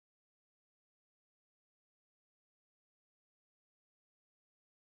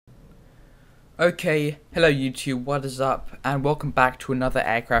Okay, hello YouTube, what is up, and welcome back to another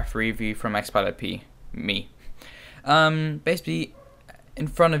aircraft review from XPilot me. Basically, in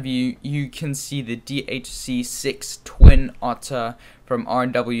front of you, you can see the DHC-6 Twin Otter from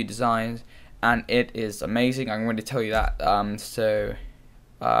R&W Designs, and it is amazing. I'm going to tell you that.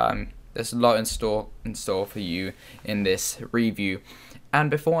 There's a lot in store for you in this review.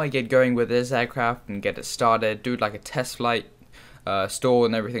 And before I get going with this aircraft and get it started, do like a test flight, store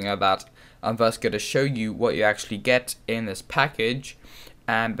and everything like that, I'm first going to show you what you actually get in this package.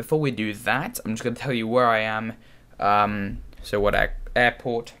 And before we do that, I'm just going to tell you where I am, so what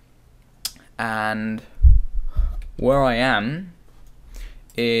airport, and where I am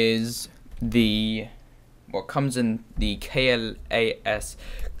is what comes in the KLAS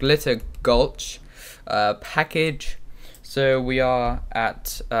Glitter Gulch package. So we are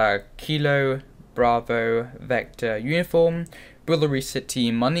at Kilo Bravo Vector Uniform, Bullery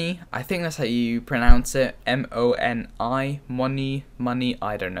City Money. I think that's how you pronounce it. MONI, money.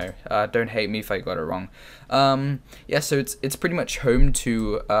 I don't know. Don't hate me if I got it wrong. Yeah, so it's pretty much home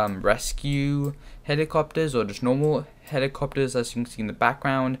to rescue helicopters or just normal helicopters, as you can see in the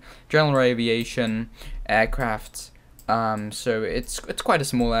background. General aviation, aircrafts. So it's quite a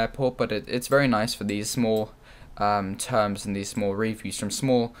small airport, but it's very nice for these small terms and these small reviews from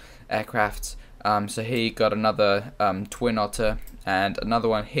small aircrafts. So here you got another Twin Otter and another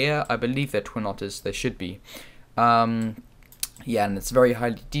one here. I believe they're Twin Otters, they should be. Yeah, and it's very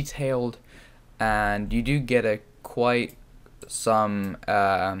highly detailed, and you do get quite some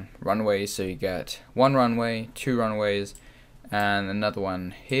runways. So you get one runway, two runways, and another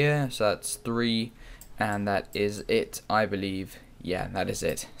one here. So that's three, and that is it, I believe. Yeah, that is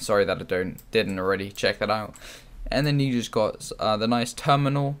it. Sorry that I didn't already check that out. And then you just got the nice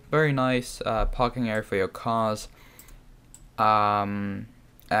terminal, very nice parking area for your cars. And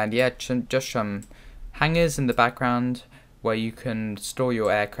yeah, just some hangars in the background where you can store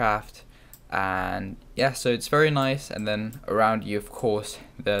your aircraft. And yeah, so it's very nice. And then around you, of course,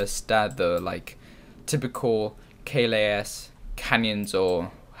 the like typical KLAS canyons,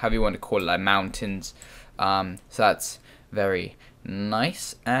 or however you want to call it, like mountains. So that's very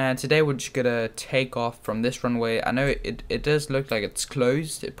nice. And today we're just gonna take off from this runway. I know it does look like it's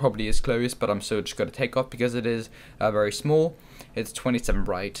closed. It probably is closed, but I'm still just gonna take off because it is very small. It's 27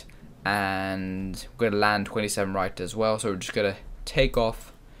 right, and we're gonna land 27 right as well. So we're just gonna take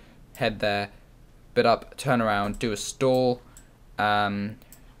off, head there, bit up, turn around, do a stall, go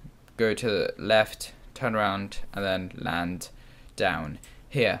to the left, turn around, and then land down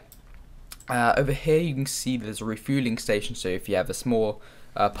here. Over here you can see there's a refueling station, so if you have a small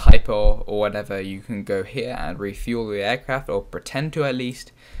pipe or whatever, you can go here and refuel the aircraft, or pretend to at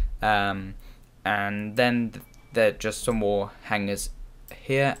least. And then there are just some more hangars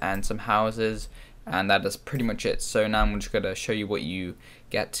here and some houses, and that is pretty much it. So now I'm just going to show you what you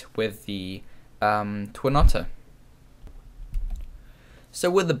get with the Twin Otter. So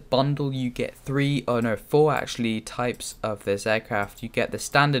with the bundle you get four actually types of this aircraft. You get the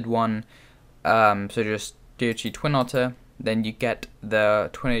standard one, so just DHC Twin Otter. Then you get the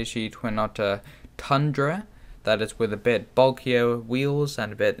DHC Twin Otter Tundra, that is with a bit bulkier wheels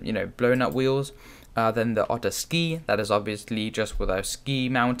and a bit, blown up wheels. Then the Otter Ski, that is obviously just with our ski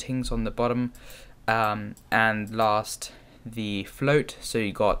mountings on the bottom. And last, the Float. So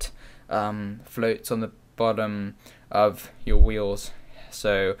you got floats on the bottom of your wheels.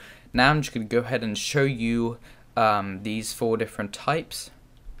 So now I'm just going to go ahead and show you these four different types.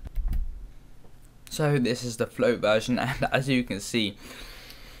 So this is the float version, and as you can see,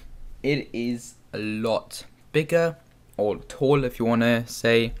 it is a lot bigger, or tall if you want to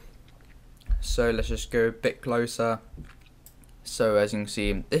say. So let's just go a bit closer. So as you can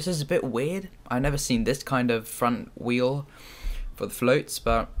see, this is a bit weird. I've never seen this kind of front wheel for the floats,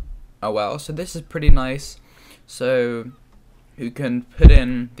 but oh well. So this is pretty nice. So you can put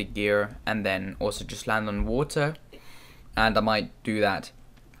in the gear and then also just land on water, and I might do that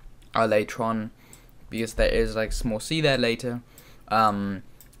later on, because there is like small sea there later. So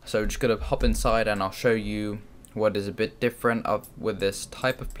just gonna hop inside and I'll show you what is a bit different with this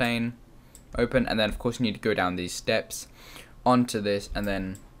type of plane. Open, and then of course you need to go down these steps onto this, and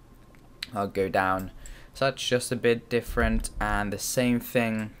then I'll go down. So that's just a bit different, and the same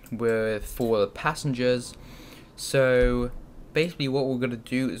thing for the passengers. So basically what we're gonna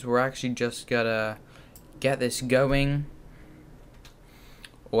do is we're actually just gonna get this going.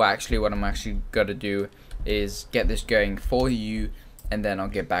 Or actually what I'm actually gonna do is get this going for you, and then I'll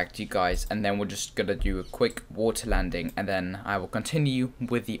get back to you guys, and then we're just gonna do a quick water landing, and then I will continue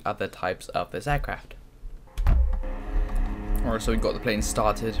with the other types of this aircraft. Alright, so we got the plane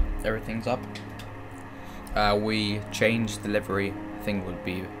started, everything's up. We changed the livery, I think would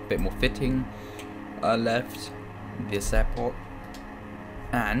be a bit more fitting. Left this airport,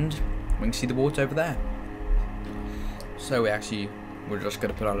 and we can see the water over there. So we're just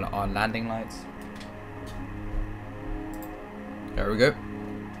going to put on our landing lights. There we go.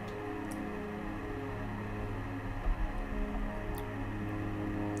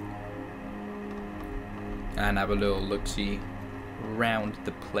 And have a little look-see around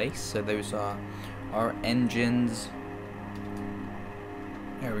the place. So those are our engines.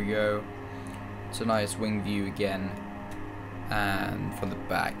 There we go. It's a nice wing view again, and from the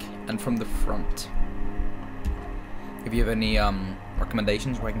back and from the front. If you have any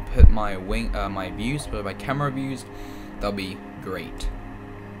recommendations where I can put my my views, my camera views, that'll be great.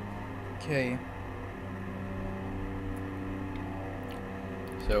 Okay.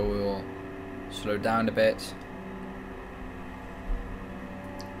 So we'll slow down a bit.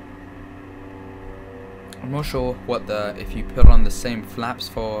 I'm not sure what if you put on the same flaps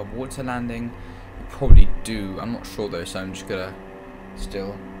for water landing, you probably do. I'm not sure though, so I'm just gonna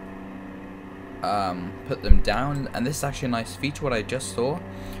still put them down. And this is actually a nice feature. What I just saw,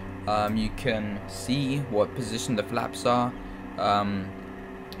 you can see what position the flaps are.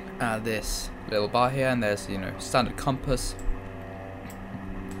 This little bar here, and there's standard compass.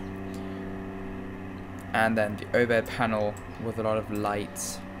 And then the overhead panel with a lot of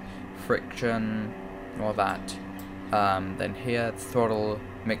lights, friction, all that. Then here, throttle,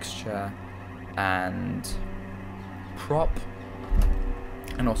 mixture, and prop,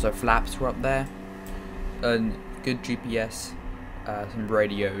 and also flaps were up there. Good GPS, some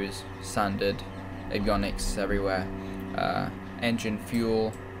radios, standard avionics everywhere. Engine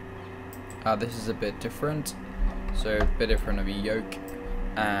fuel. This is a bit different, so a bit different of a yoke,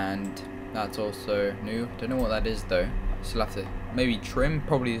 and that's also new. Don't know what that is though. Still have to maybe trim.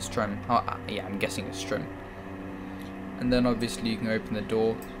 Probably this trim. Yeah, I'm guessing it's trim. And then obviously you can open the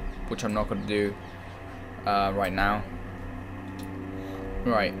door, which I'm not going to do right now.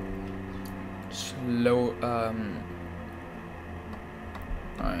 Right. Slow.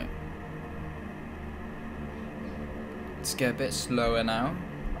 Right. Let's get a bit slower now.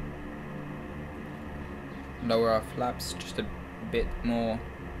 Lower our flaps just a bit more.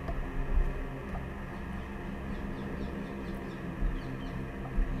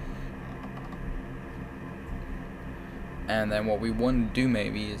 And then what we want to do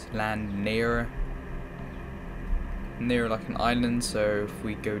maybe is land near like an island, so if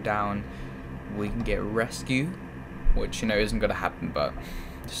we go down we can get rescue, which isn't gonna happen, but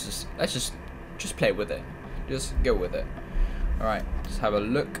let's just play with it. Just go with it. Alright, just have a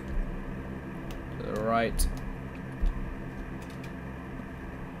look to the right.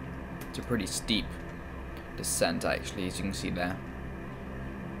 It's a pretty steep descent actually, as you can see there.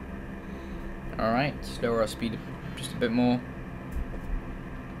 Alright, lower our speed just a bit more.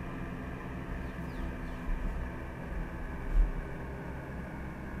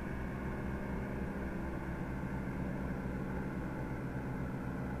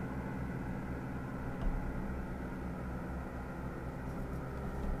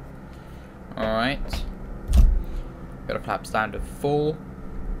 Alright. Got our flaps down to full.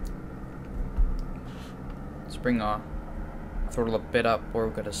 Let's bring our throttle a bit up, or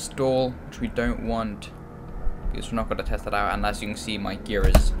we've got a stall, which we don't want, because we're not going to test that out. And as you can see, my gear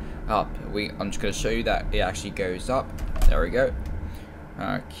is up. I'm just going to show you that it actually goes up. There we go.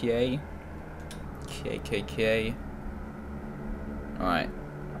 Okay. Alright.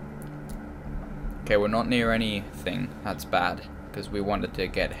 Okay, we're not near anything. That's bad, because we wanted to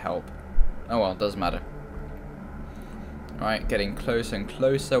get help. Oh well, doesn't matter. Alright, getting closer and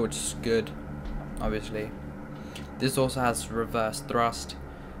closer, which is good, obviously. This also has reverse thrust,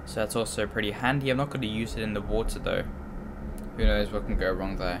 so that's also pretty handy. I'm not going to use it in the water though. Who knows what can go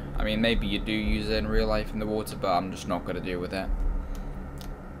wrong there. I mean, maybe you do use it in real life in the water, but I'm just not going to deal with it.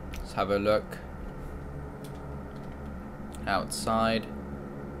 Let's have a look. Outside.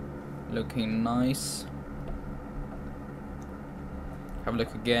 Looking nice. Have a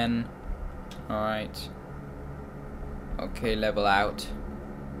look again. Alright. Okay, level out.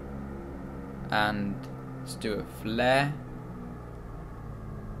 And let's do a flare.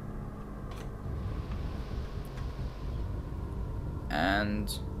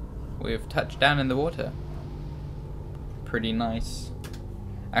 And we've touched down in the water. Pretty nice.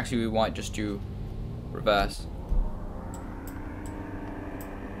 Actually, we might just do reverse.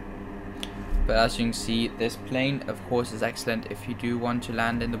 But as you can see, this plane of course is excellent if you do want to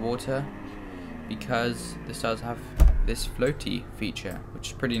land in the water, because this does have this floaty feature,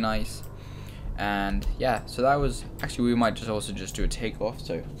 which is pretty nice. And yeah, so that was actually, we might just also just do a takeoff,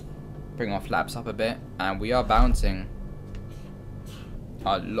 so bring our flaps up a bit, and we are bouncing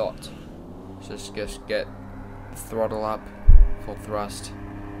a lot. So just get the throttle up, full thrust,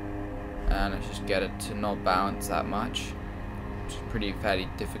 and let's just get it to not bounce that much, which is pretty fairly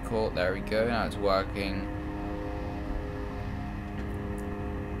difficult. There we go, now it's working.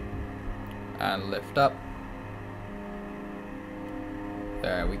 And lift up.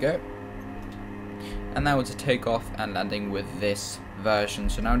 There we go. And now it's a takeoff and landing with this version.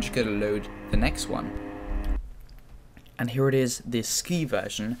 So now I'm just going to load the next one. And here it is, the ski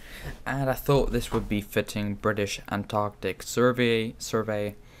version. And I thought this would be fitting British Antarctic survey.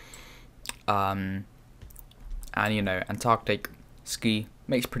 And you know, Antarctic ski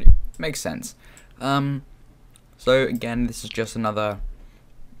makes sense. So again, this is just another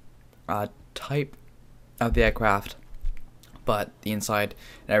type of the aircraft, but the inside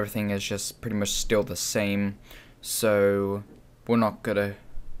and everything is just pretty much still the same. So we're not gonna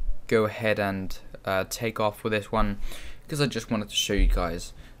go ahead and take off with this one, because I just wanted to show you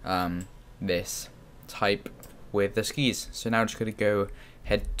guys this type with the skis. So now I'm just gonna go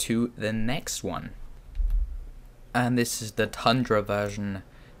head to the next one, and this is the Tundra version.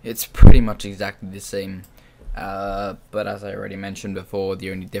 It's pretty much exactly the same, but as I already mentioned before,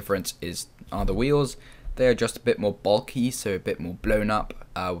 the only difference are the wheels. They are just a bit more bulky, so a bit more blown up,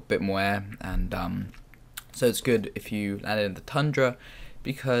 a bit more air, and so it's good if you land in the Tundra,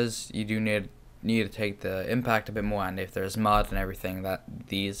 because you do need to take the impact a bit more, and if there's mud and everything, that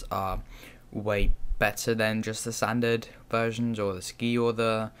these are way better than just the standard versions, or the ski, or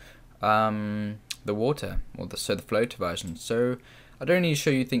the water, or the floater version. So I don't need to show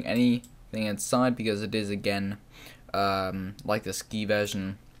you anything inside, because it is again like the ski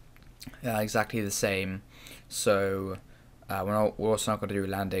version, exactly the same. So we're also not going to do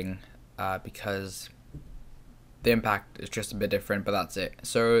landing because the impact is just a bit different, but that's it.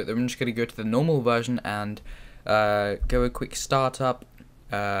 So I'm just going to go to the normal version and go a quick startup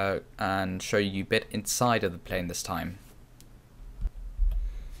and show you a bit inside of the plane this time.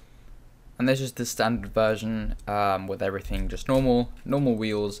 And this is the standard version with everything just normal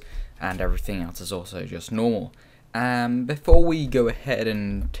wheels, and everything else is also just normal. Before we go ahead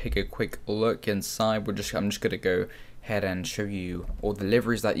and take a quick look inside, I'm just going to go ahead and show you all the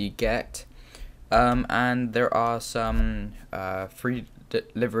liveries that you get. And there are some free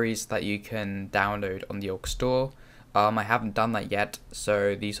liveries that you can download on the Oak store. I haven't done that yet,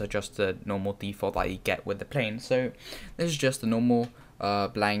 so these are just the normal default that you get with the plane. So this is just the normal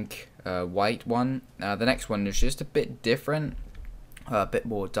blank white one. The next one is just a bit different, a bit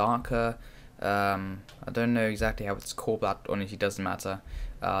more darker. I don't know exactly how it's called, but that honestly doesn't matter.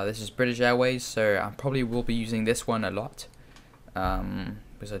 This is British Airways, so I probably will be using this one a lot,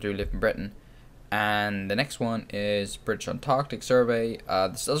 because I do live in Britain. And the next one is British Antarctic Survey.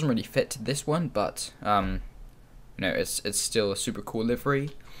 This doesn't really fit this one, but you know, it's still a super cool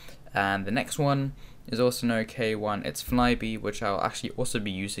livery. And the next one is also an okay one. It's Flybe, which I'll actually also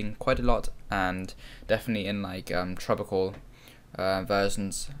be using quite a lot, and definitely in like tropical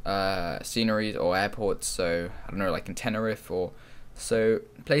versions, sceneries, or airports. So I don't know, like in Tenerife or so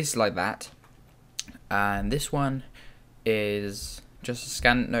places like that. And this one is just a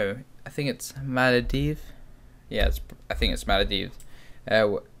scan. No, I think it's Maldives. Yeah, I think it's Maldives.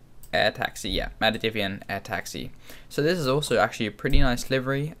 Air taxi, yeah, Maldivian air taxi. So this is also actually a pretty nice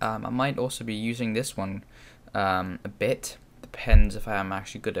livery. I might also be using this one a bit. Depends if I am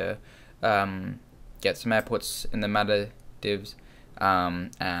actually gonna get some airports in the Maldives,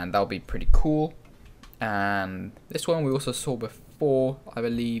 and that'll be pretty cool. And this one we also saw before, I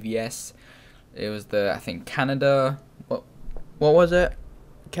believe. Yes, it was I think Canada. What was it?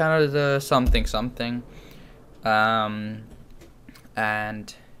 Canada something. And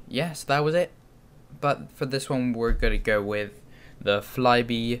yeah, so that was it. But for this one, we're gonna go with the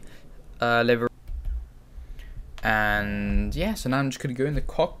Flybe livery. And yeah, so now I'm just gonna go in the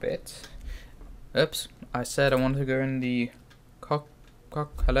cockpit. Oops, I said I wanted to go in the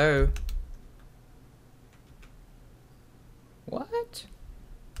hello. What?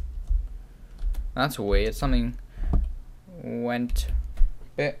 That's weird. Something went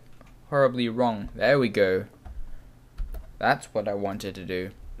a bit horribly wrong. There we go. That's what I wanted to do.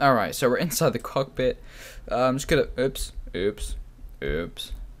 Alright, so we're inside the cockpit. I'm just gonna oops.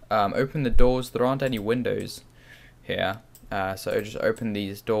 Open the doors. There aren't any windows here. So just open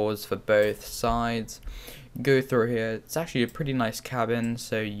these doors for both sides. Go through here. It's actually a pretty nice cabin.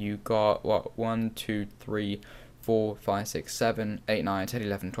 So you got what, 1, 2, 3, 4, 5, 6, 7, 8, 9, 10,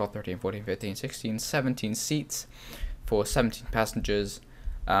 11, 12, 13, 14, 15, 16, 17 seats for 17 passengers.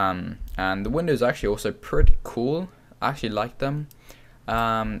 And the windows are actually also pretty cool. I actually like them.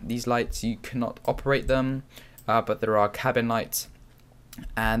 These lights, you cannot operate them, but there are cabin lights.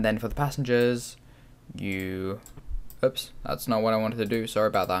 And then for the passengers, oops, that's not what I wanted to do, sorry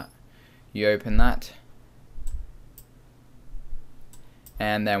about that. You open that,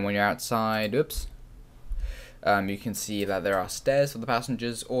 and then when you're outside, oops, you can see that there are stairs for the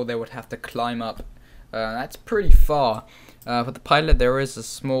passengers, or they would have to climb up. That's pretty far. For the pilot, there is a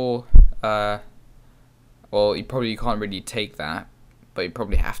small, well, you probably can't really take that, but you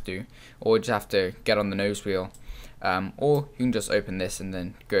probably have to, or just have to get on the nose wheel, or you can just open this and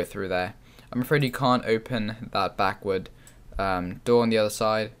then go through there. I'm afraid you can't open that backward door on the other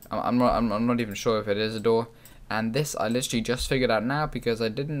side. I'm not even sure if it is a door. And this I literally just figured out now because I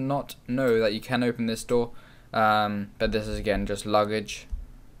did not know that you can open this door. But this is again just luggage,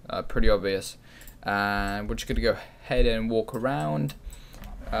 pretty obvious. And we're just gonna go ahead and walk around,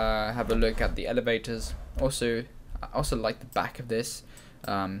 have a look at the elevators. I also like the back of this.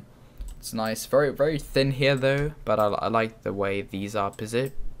 It's nice, very thin here though, but I like the way these are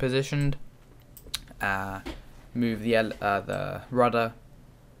positioned. Move the rudder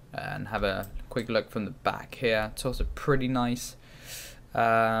and have a quick look from the back here. It's also pretty nice.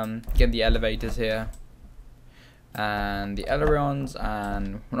 Get the elevators here and the ailerons,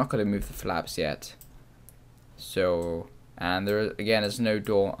 and we're not going to move the flaps yet. So, and there again is no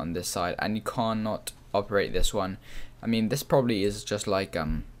door on this side, and you cannot operate this one. I mean, this probably is just like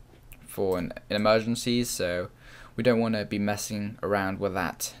for an emergencies, so we don't want to be messing around with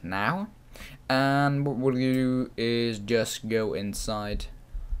that now. And what we'll do is just go inside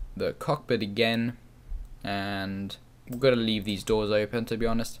the cockpit again, and we're gonna leave these doors open, to be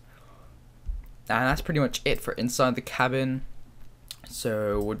honest. And that's pretty much it for inside the cabin.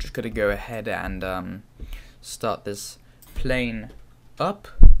 So we're just gonna go ahead and start this plane up.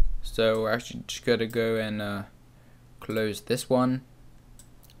 So we're actually just gonna go and close this one,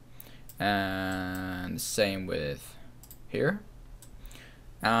 and the same with here.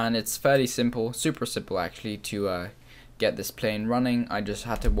 And it's fairly simple, super simple actually, to get this plane running. I just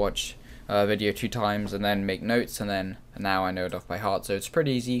had to watch a video 2 times and then make notes, and then now I know it off by heart, so it's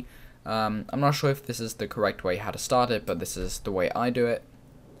pretty easy. I'm not sure if this is the correct way how to start it, but this is the way I do it.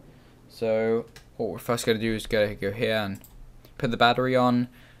 So what we're first going to do is go here and put the battery on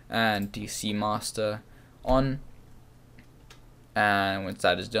and DC master on, and once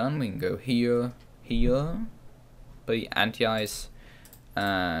that is done we can go here, put the anti-ice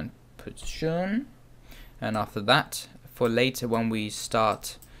and position, and after that, for later when we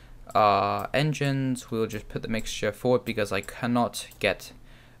start our engines, we'll just put the mixture forward because I cannot get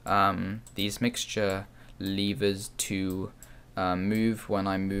these mixture levers to move when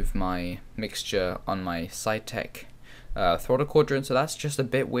I move my mixture on my SciTech throttle quadrant, so that's just a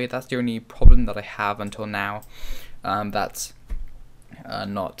bit weird. That's the only problem that I have until now. That's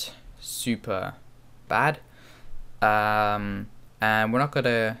not super bad. And we're not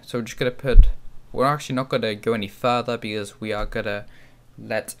gonna, so we're just gonna we're actually not gonna go any further because we are gonna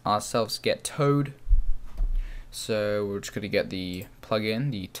let ourselves get towed. So we're just gonna get the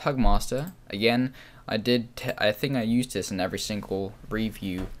plug-in, the Tugmaster. Again, I think I used this in every single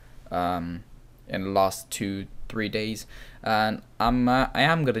review in the last 2-3 days, and I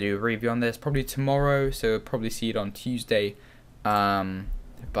am gonna do a review on this probably tomorrow, so we'll probably see it on Tuesday,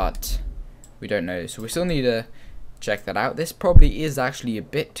 but we don't know, so we still need to check that out. This probably is actually a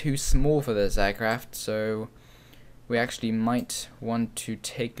bit too small for this aircraft, so we actually might want to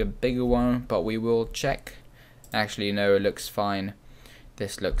take a bigger one, but we will check. Actually no, it looks fine.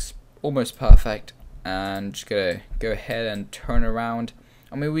 This looks almost perfect, and just gonna go ahead and turn around.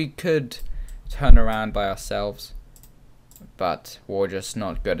 I mean, we could turn around by ourselves, but we're just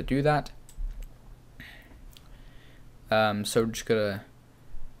not gonna do that. So we're just gonna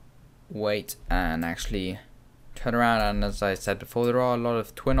wait and actually turn around, and as I said before, there are a lot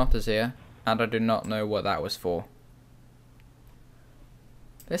of twin otters here, and I do not know what that was for.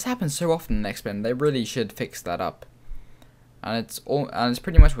 This happens so often in XPilot, they really should fix that up. And it's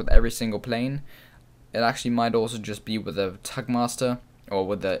pretty much with every single plane. It actually might also just be with a tugmaster, or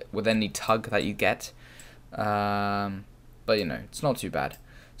with any tug that you get. But you know, it's not too bad.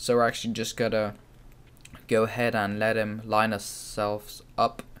 So we're actually just gonna go ahead and let him line ourselves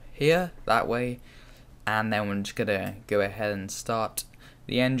up here, that way. And then we're just gonna go ahead and start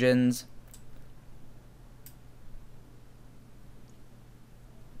the engines.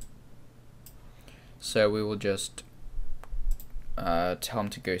 So we will just tell him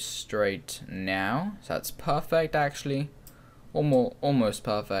to go straight now. So that's perfect, actually, almost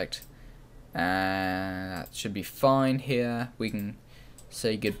perfect, and that should be fine here. We can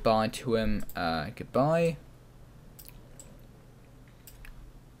say goodbye to him. Goodbye.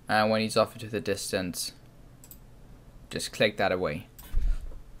 And when he's off into the distance, just click that away.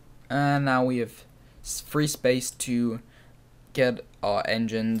 And now we have free space to get our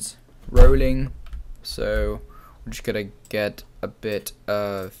engines rolling. So we're just gonna get a bit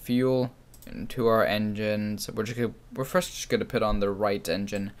of fuel into our engines. We're first just gonna put on the right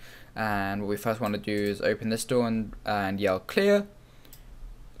engine, and what we first want to do is open this door and yell clear.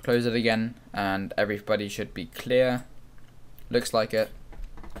 Close it again, and everybody should be clear. Looks like it.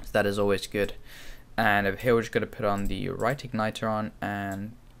 So that is always good. And over here we're just gonna put on the right igniter on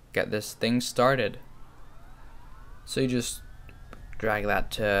and get this thing started. So you just drag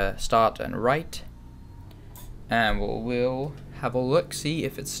that to start and right, and we'll have a look, see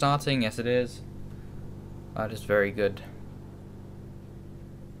if it's starting. Yes, it is. That is very good.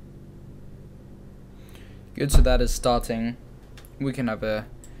 Good, so that is starting. We can have a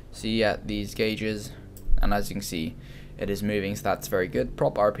see at these gauges, and as you can see, it is moving, so that's very good.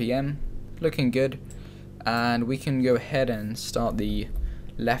 Prop RPM, looking good. And we can go ahead and start the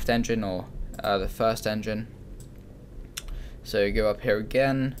left engine, or the first engine. So go up here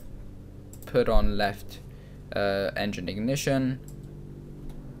again, put on left engine ignition,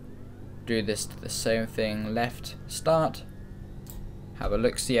 do this to the same thing, left start, have a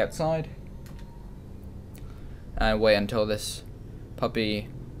look see outside, and wait until this puppy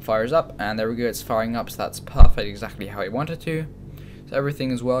fires up. And there we go, it's firing up, so that's perfect, exactly how I wanted to. So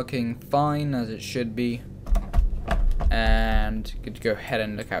everything is working fine as it should be, and good to go ahead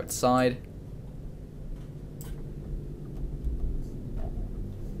and look outside.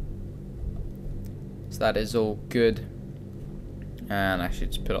 So that is all good, and actually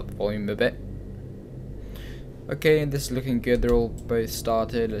just put up the volume a bit. Okay, this is looking good, they're all both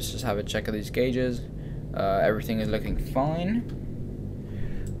started. Let's just have a check of these gauges. Everything is looking fine.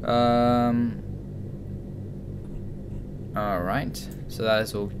 Alright, so that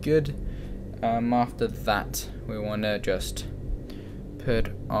is all good. After that, we want to just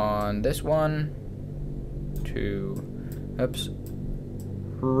put on this one to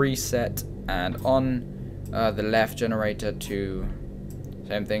reset, and on the left generator to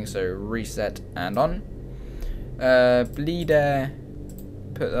same thing, so reset and on. Bleed air,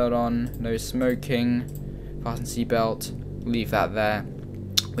 put that on, no smoking, fasten seatbelt, leave that there.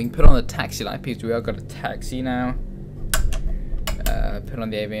 We can put on the taxi light because we have got a taxi now. Put on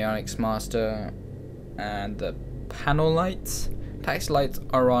the avionics master and the panel lights. Taxi lights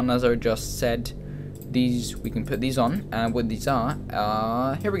are on, as I just said. These, we can put these on, and what these are,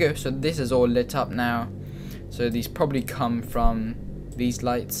 here we go. So this is all lit up now. So these probably come from these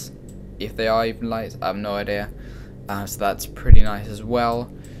lights. If they are even lights, I have no idea. So that's pretty nice as well.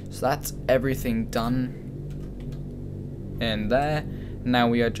 So that's everything done in there. Now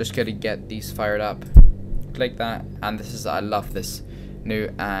we are just going to get these fired up. Click that, and this is, I love this new,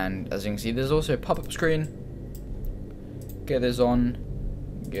 and as you can see, there's also a pop-up screen. Get this on,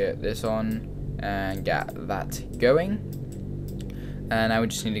 and get that going. And now we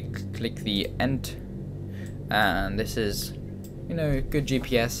just need to click the end, and this is, you know, good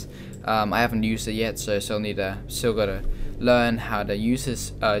GPS. I haven't used it yet, so still gotta learn how to use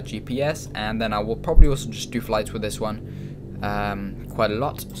this GPS, and then I will probably also just do flights with this one quite a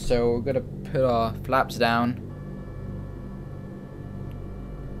lot. So we're gonna put our flaps down.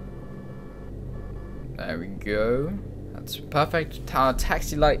 There we go. That's perfect. Our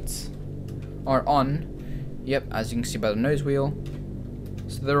taxi lights are on. Yep, as you can see by the nose wheel.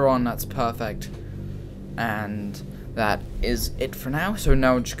 So they're on, that's perfect. And that is it for now. So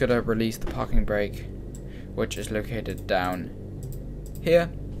now we're just gonna release the parking brake, which is located down here.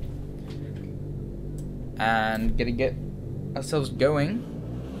 And gonna get ourselves going.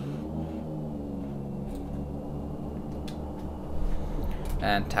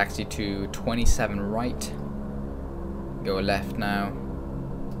 And taxi to 27 right. Go left now.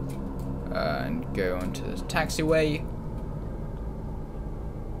 And go onto the taxiway.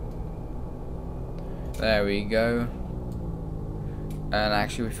 There we go. And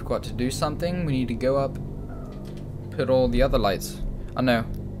actually we forgot to do something. We need to go up, put all the other lights. Oh no.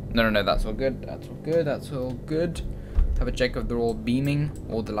 No, that's all good. That's all good. That's all good. Have a check if they're all beaming.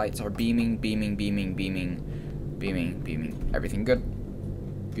 All the lights are beaming. Everything good.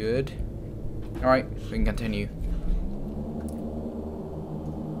 Good. Alright, we can continue.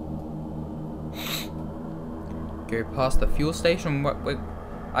 Go past the fuel station.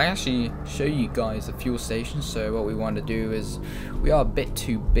 I actually show you guys the fuel station, so what we want to do is, we are a bit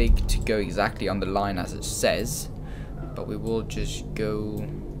too big to go exactly on the line as it says, but we will just go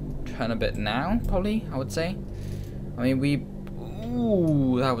turn a bit now, probably, I would say. I mean,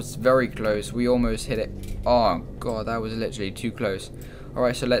 Ooh, that was very close. We almost hit it. Oh god, that was literally too close.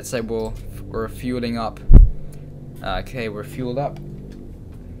 Alright, so let's say we're fueling up. Okay, we're fueled up.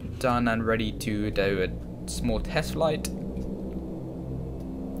 Done and ready to do a small test flight.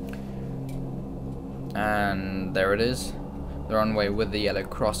 And there it is. The runway with the yellow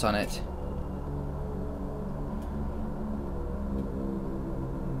cross on it.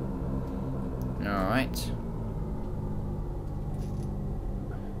 Alright.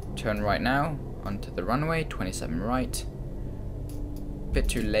 Turn right now onto the runway, 27 right. Bit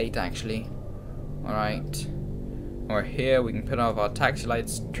too late actually. Alright. We're here, we can put off our taxi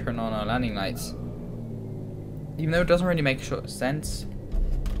lights, turn on our landing lights. Even though it doesn't really make sense.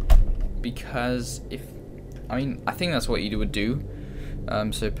 Because I think that's what you would do.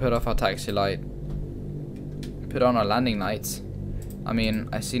 So put off our taxi light, put on our landing lights. I mean,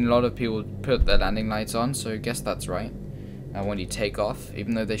 I've seen a lot of people put their landing lights on, so I guess that's right. And when you take off,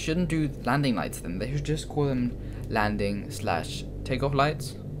 even though they shouldn't do landing lights then, they should just call them landing/takeoff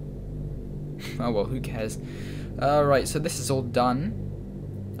lights. Oh well, who cares? Alright, so this is all done.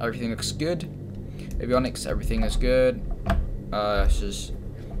 Everything looks good. Avionics, everything is good.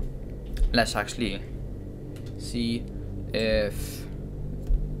 Let's actually see if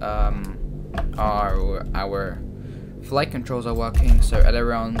our flight controls are working. So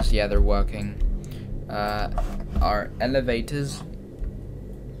ailerons, yeah, they're working. Our elevators,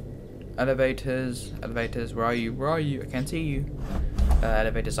 where are you? I can't see you.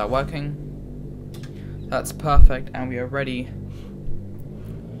 Elevators are working. That's perfect, and we are ready.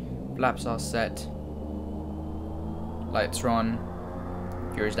 Flaps are set. Lights are on.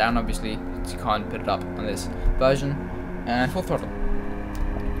 Gears down, obviously, so you can't put it up on this version. And full throttle.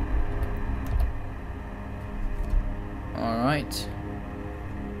 Alright.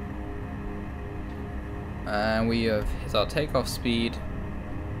 And we have hit our takeoff speed.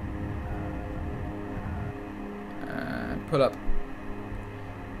 And pull up.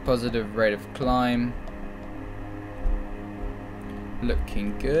 Positive rate of climb.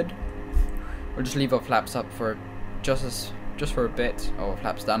 Looking good. We'll just leave our flaps up for just for a bit, or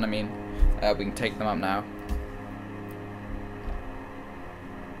flaps down, I mean. We can take them up now.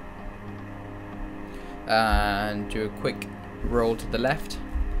 And do a quick roll to the left.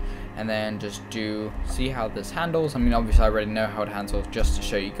 And then just see how this handles. I mean, obviously I already know how it handles just to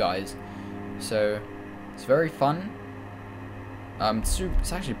show you guys. So, it's very fun.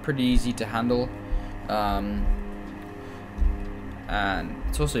 It's actually pretty easy to handle. And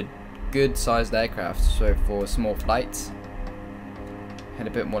it's also good sized aircraft, so for small flights. Head a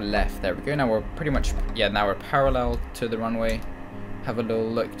bit more left, there we go. Now we're pretty much, now we're parallel to the runway. Have a little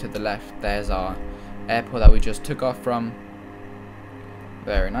look to the left, there's our airport that we just took off from.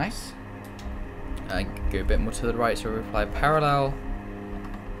 Very nice. Go a bit more to the right, so we fly parallel.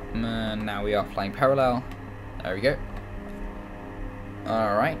 And now we are flying parallel. There we go.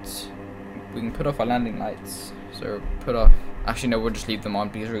 Alright. We can put off our landing lights. So put off, actually no, we'll just leave them on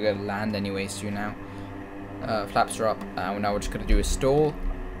because we're going to land anyway soon now. Flaps are up, and now we're just going to do a stall.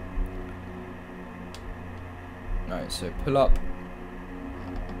 Alright, so pull up.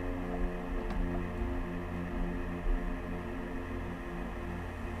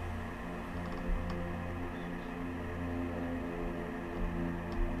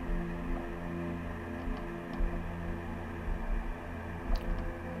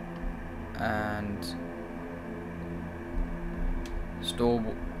 And stall,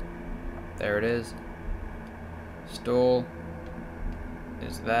 there it is. Stall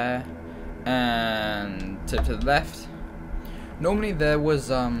is there, and tip to the left. Normally there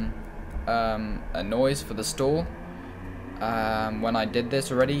was a noise for the stall when I did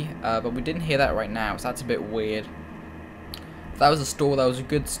this already, but we didn't hear that right now, so that's a bit weird. If that was a stall, that was a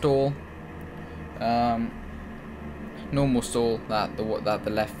good stall. Normal stall that the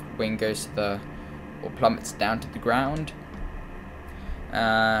left wing goes to or plummets down to the ground.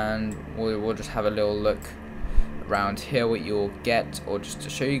 And we'll just have a little look around here what you'll get, or just to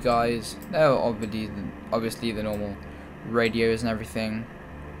show you guys. There are obviously the normal radios and everything.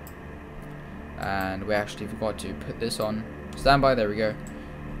 And we actually forgot to put this on standby. There we go.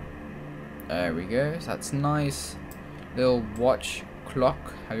 There we go. So that's nice. Little watch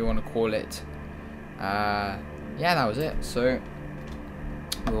clock, how you want to call it. Yeah, that was it. So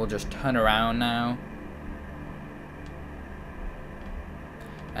we'll just turn around now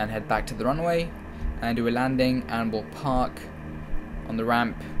and head back to the runway and do a landing, and we'll park on the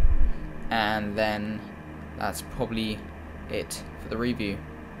ramp, and then that's probably it for the review.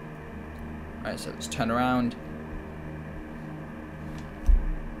 Alright, so let's turn around.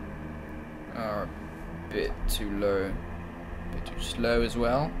 A bit too low. A bit too slow as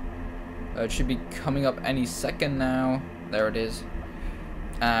well. It should be coming up any second now. There it is.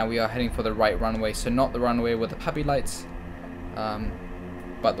 And we are heading for the right runway, so not the runway with the puppy lights,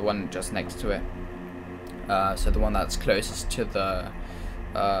 but the one just next to it. So the one that's closest to the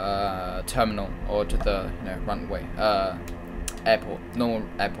terminal, or to the runway, airport, normal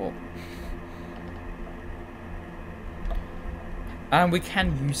airport. And we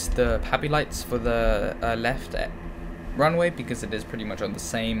can use the puppy lights for the left runway because it is pretty much on the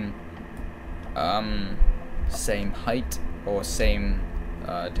same same height or same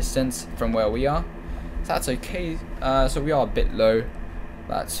distance from where we are, so that's okay. So we are a bit low,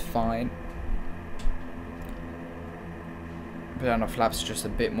 that's fine. Put down our flaps just a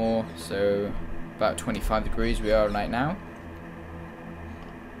bit more, so about 25 degrees we are right now.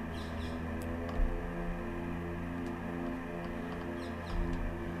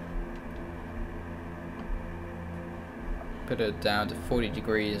 Put it down to 40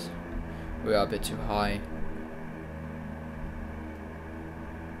 degrees. We are a bit too high.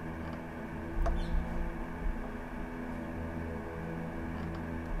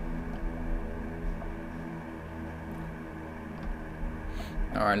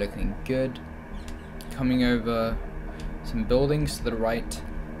 Alright, looking good. Coming over some buildings to the right.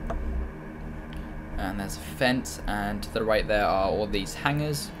 And there's a fence, and to the right there are all these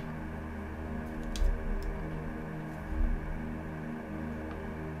hangars.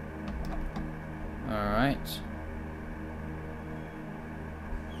 Alright.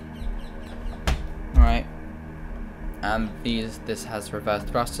 Alright. And this has reverse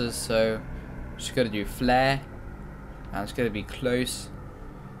thrusters, so just gotta do flare. And it's gonna be close.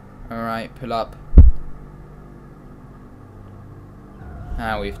 Alright, pull up.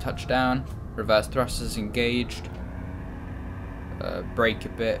 Now we've touched down. Reverse thrusters engaged. Brake a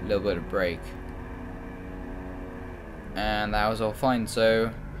bit, a little bit of brake. And that was all fine,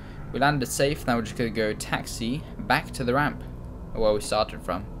 so we landed safe. Now we're just going to go taxi back to the ramp where we started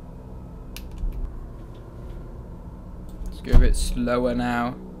from. Let's go a bit slower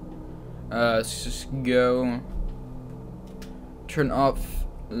now. Let's just go. Turn off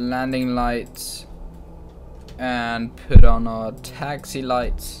landing lights and put on our taxi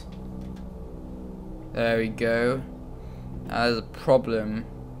lights. There we go. There's a problem.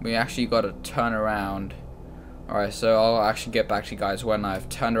 We actually got to turn around. Alright, so I'll actually get back to you guys when I've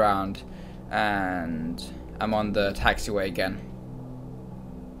turned around and I'm on the taxiway again.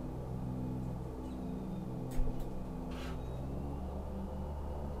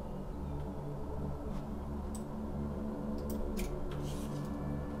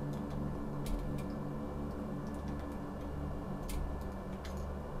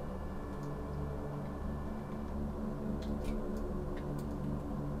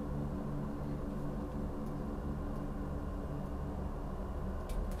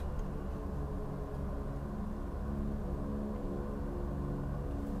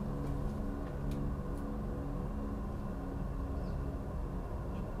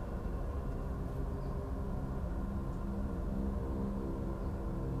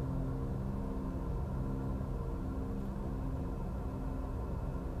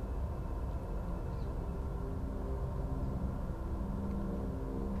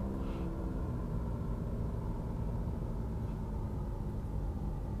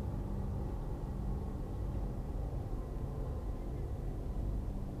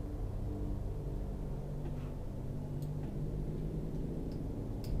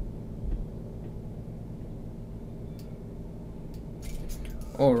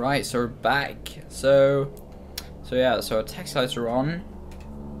 Alright, so we're back. So yeah, so our taxi lights are on.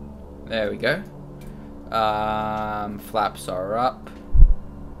 There we go. Flaps are up.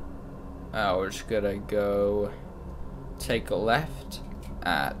 We're just gonna go take a left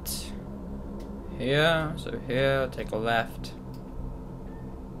at here. So here, take a left.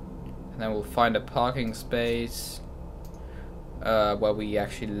 And then we'll find a parking space where we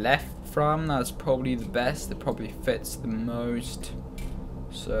actually left from. That's probably the best. It probably fits the most.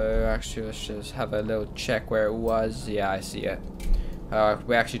 So actually, let's just have a little check where it was. Yeah, I see it.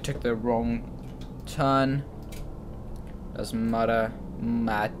 We actually took the wrong turn. Doesn't matter.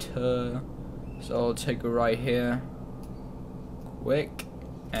 So I'll take a right here. Quick.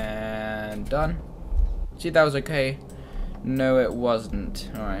 And done. See, that was okay. No, it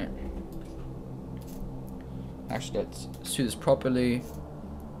wasn't. Alright. Actually, let's do this properly.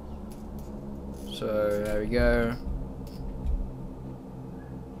 So, there we go.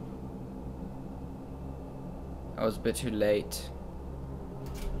 I was a bit too late.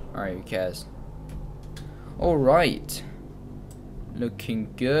 Alright, who cares? Alright.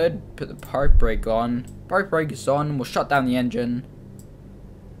 looking good. Put the park brake on. Park brake is on. We'll shut down the engine.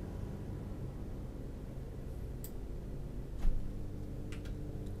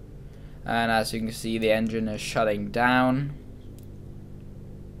 And as you can see, the engine is shutting down.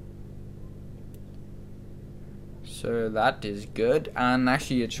 So that is good. And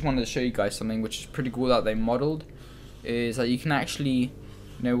actually, I just wanted to show you guys something which is pretty cool that they modeled. Is that you can actually,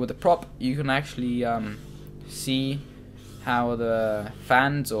 with the prop, you can actually see how the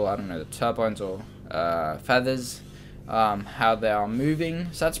fans, or I don't know, the turbines or feathers, how they are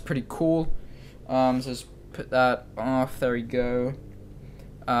moving. So that's pretty cool. So just put that off. There we go.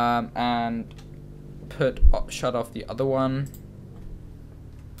 And shut off the other one.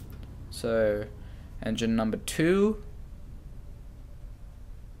 So engine number 2.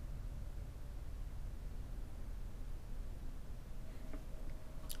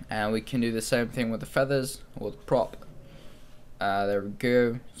 And we can do the same thing with the feathers or the prop. There we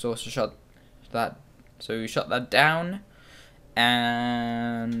go. So also shut that. So we shut that down,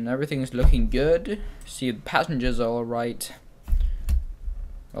 and everything's looking good. See, the passengers are all right.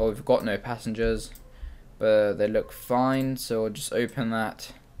 Oh, we've got no passengers, but they look fine. So we'll just open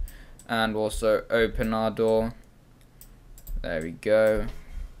that, and also open our door. There we go.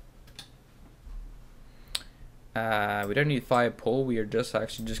 We don't need fire pole. We are just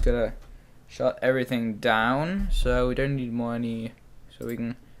gonna shut everything down. So we don't need more so we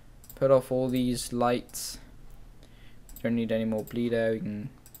can put off all these lights. Don't need any more bleed air. We can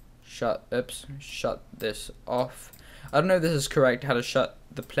shut this off. I don't know if this is correct, how to shut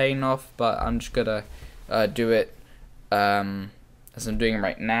the plane off, but I'm just gonna do it as I'm doing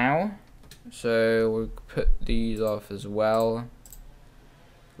right now. So we'll put these off as well.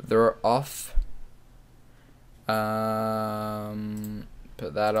 They're off. Put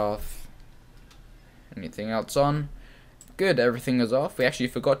that off. Anything else on? Good, everything is off. We actually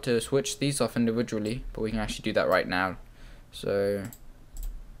forgot to switch these off individually, but we can actually do that right now. So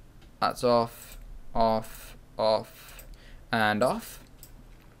that's off, off, off, and off.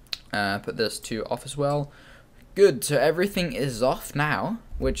 Put this to off as well. Good, so everything is off now,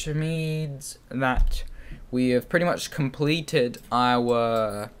 which means that we have pretty much completed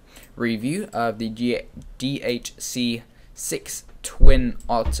our review of the DHC-6 twin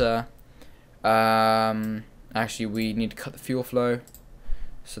Otter. Actually, we need to cut the fuel flow,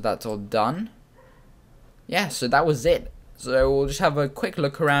 so that's all done. Yeah, so that was it. So we'll just have a quick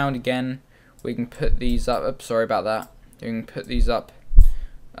look around again. We can put these up. Oops, sorry about that. We can put these up.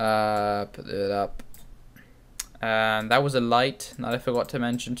 Put it up. And that was a light that I forgot to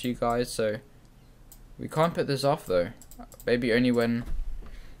mention to you guys. So we can't put this off though. Maybe only when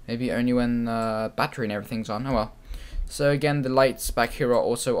battery and everything's on. Oh well. So again, the lights back here are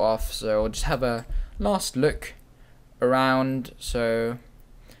also off. So we'll just have a last look around, so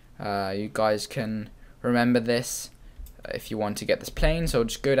you guys can remember this if you want to get this plane. So we'll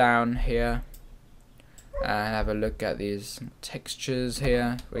just go down here and have a look at these textures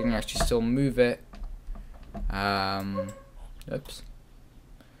here. We can actually still move it. Oops.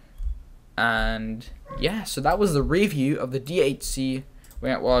 And yeah, so that was the review of the DHC.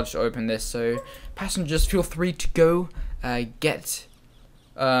 Well, I'll just open this. So passengers, feel free to go get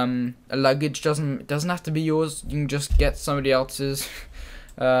a luggage. Doesn't have to be yours. You can just get somebody else's.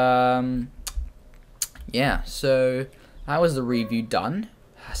 Yeah, so that was the review done.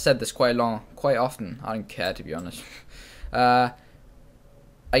 I said this quite often. I don't care, to be honest. I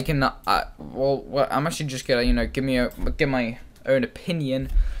can well, I'm actually just gonna give my own opinion.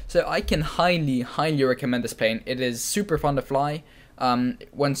 So I can highly recommend this plane. It is super fun to fly.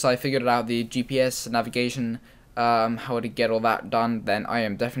 Once I figured out the GPS navigation, how to get all that done, then I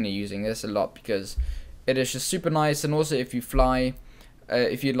am definitely using this a lot because it is just super nice. And also, if you fly,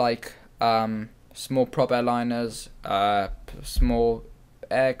 if you like small prop airliners, small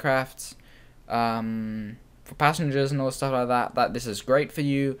aircrafts, for passengers and all stuff like that, this is great for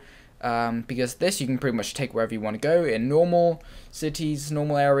you. Because this you can pretty much take wherever you want to go in normal cities,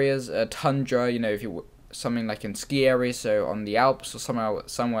 normal areas, tundra. If you something like in ski areas, so on the Alps or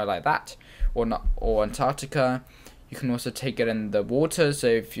somewhere like that, or Antarctica. You can also take it in the water. So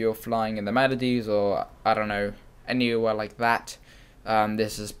if you're flying in the Maldives or I don't know, anywhere like that,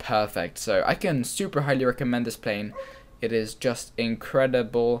 this is perfect. So I can super highly recommend this plane. It is just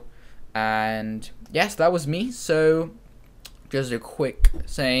incredible. And yes, that was me. So just a quick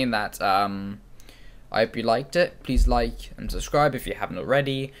saying that I hope you liked it. Please like and subscribe if you haven't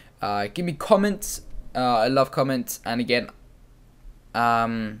already. Give me comments. I love comments. And again,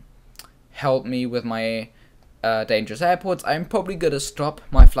 help me with my dangerous airports. I'm probably gonna stop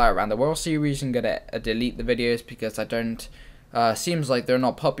my Fly Around the World series and gonna delete the videos because I don't Seems like they're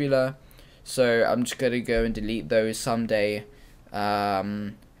not popular, so I'm just gonna go and delete those someday.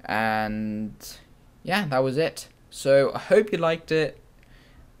 And yeah, that was it. So I hope you liked it,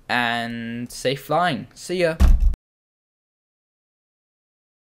 and safe flying. See ya.